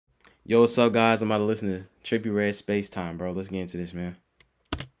Yo, what's up, guys? I'm about to listen to Trippie Red Space Time, bro. Let's get into this, man.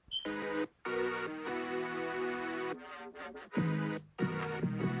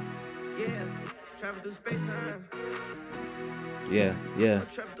 Yeah, travel through space time. Yeah.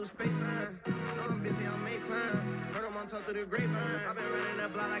 Travel through space time. No, I'm busy on May time. Heard I'm on top of the grapevine. I've been running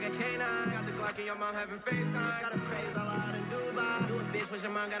that block like a canine. Got the Glock in your mom having FaceTime. Got a praise all out in Dubai. Do a bitch when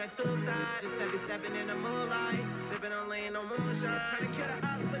your mom got a tube tie. Just steppy stepping in the moonlight. Sipping on lean, no moonshine. Trying to kill the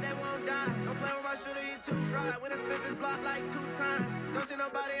ops, but they won't die. Don't play with my shooter, he too fried. When I spit this block like 2 times. Don't see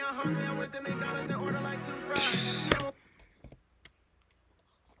nobody, I'm hungry. I went to McDonald's and order like 2 fries.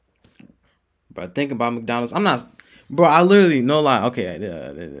 But think about McDonald's. I'm not, bro. I literally no lie. Okay,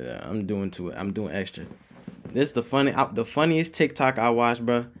 I'm doing extra. This the funniest TikTok I watched,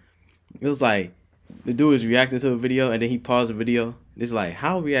 bro. It was like the dude was reacting to a video and then he paused the video. This is like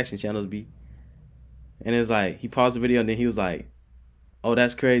how reaction channels be. And it's like he paused the video and then he was like, "Oh,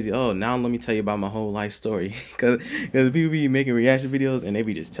 that's crazy. Oh, now let me tell you about my whole life story." Cause people be making reaction videos and they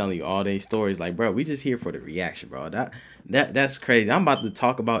be just telling you all their stories. Like, bro, we just here for the reaction, bro. That's crazy. I'm about to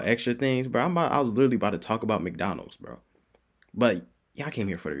talk about extra things, bro. I was literally about to talk about McDonald's, bro. But y'all came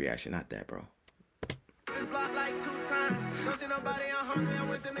here for the reaction, not that, bro. This block like 2 times. Don't see nobody, I'm hungry. I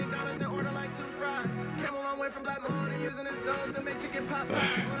went to McDonald's and order like 2 fries. Came a long way from Black Moon and using the stones to make chicken pop.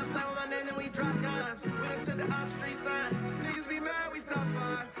 Wanna play with my name and we drop dimes. We done took the off street sign. Niggas be mad, we top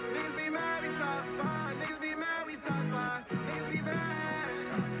 5. Niggas be mad, we top 5. Niggas be mad, we top 5. Niggas be mad.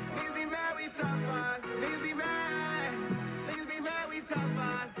 Niggas be mad, we top 5. Niggas be mad. Niggas be mad, we top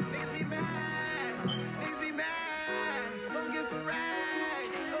 5. Niggas be mad. Niggas be mad. Go get some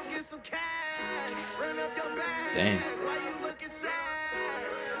rags. Go get some cash. Run up your bag. Damn. Why you looking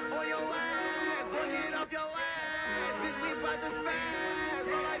sad? On your ass. Go get off your ass. Bitch, we bout to spaz.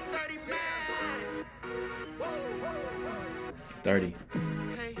 We're like 30 bands. Whoa. 30.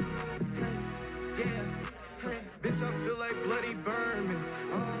 Hey, yeah. Hey, bitch, I feel like bloody Berman.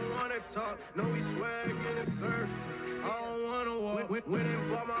 I don't wanna talk. No, we swag in the surf. I don't wanna walk. Went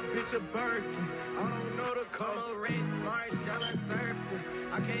and bought my bitch a Birkin. I don't know the cost. I'm a rich Marshall and surfing.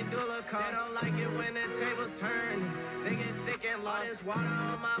 I can't do the cost. They don't like it when the tables turn. They get sick and lost. This water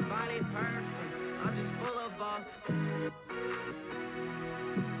on my body perfect. I'm just full of boss.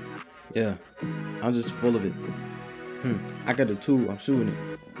 Yeah, I'm just full of it. I got the tool. I'm shooting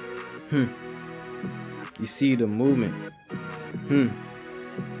it. You see the movement.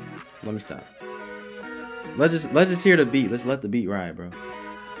 Let me stop. Let's just hear the beat. Let's let the beat ride, bro.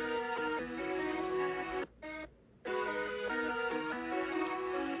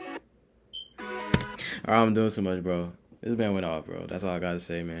 Alright, I'm doing so much, bro. This band went off, bro. That's all I gotta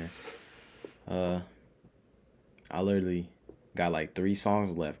say, man. I literally got like 3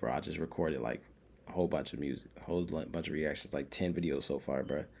 songs left, bro. I just recorded like a whole bunch of music, a whole bunch of reactions, like 10 videos so far,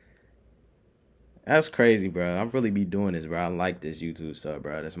 bro. That's crazy, bro. I really be doing this, bro. I like this YouTube stuff,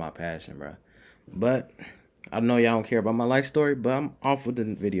 bro. That's my passion, bro. But I know y'all don't care about my life story, but I'm off with the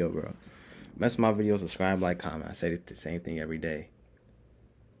video, bro. Mess my video, subscribe, like, comment. I say the same thing every day.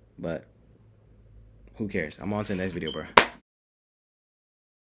 But who cares? I'm on to the next video, bro.